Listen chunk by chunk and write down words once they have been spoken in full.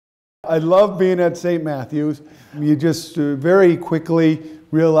I love being at St. Matthew's. You just very quickly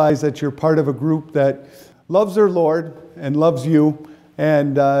realize that you're part of a group that loves their Lord and loves you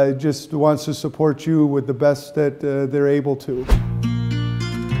and just wants to support you with the best that they're able to.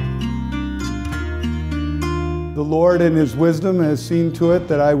 The Lord in His wisdom has seen to it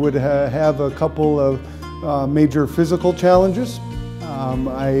that I would have a couple of major physical challenges.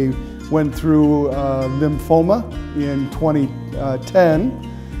 I went through lymphoma in 2010.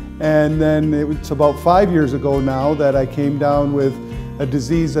 And then it's about 5 years ago now that I came down with a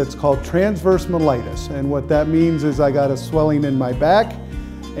disease that's called transverse myelitis. And what that means is I got a swelling in my back,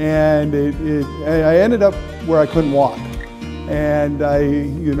 and I ended up where I couldn't walk. And I,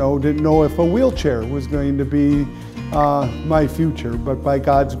 didn't know if a wheelchair was going to be my future. But by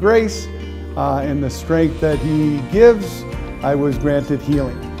God's grace and the strength that He gives, I was granted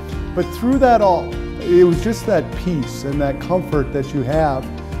healing. But through that all, it was just that peace and that comfort that you have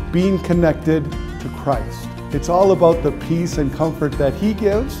being connected to Christ. It's all about the peace and comfort that He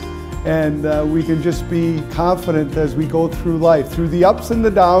gives, and we can just be confident as we go through life, through the ups and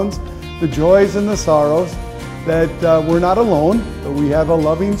the downs, the joys and the sorrows, that we're not alone, but we have a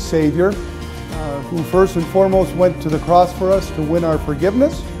loving Savior who first and foremost went to the cross for us to win our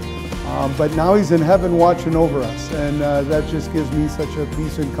forgiveness, but now He's in heaven watching over us, and that just gives me such a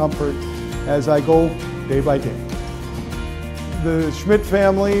peace and comfort as I go day by day. The Schmidt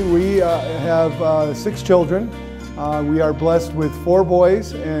family, we have 6 children. We are blessed with 4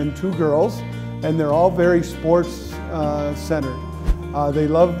 boys and 2 girls, and they're all very sports centered. They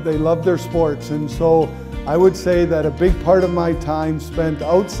love their sports, and so I would say that a big part of my time spent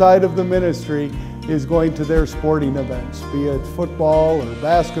outside of the ministry is going to their sporting events, be it football or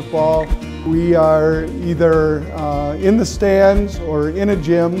basketball. We are either in the stands or in a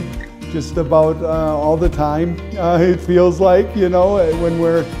gym just about all the time. It feels like, when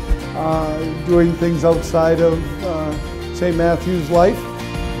we're doing things outside of St. Matthew's life.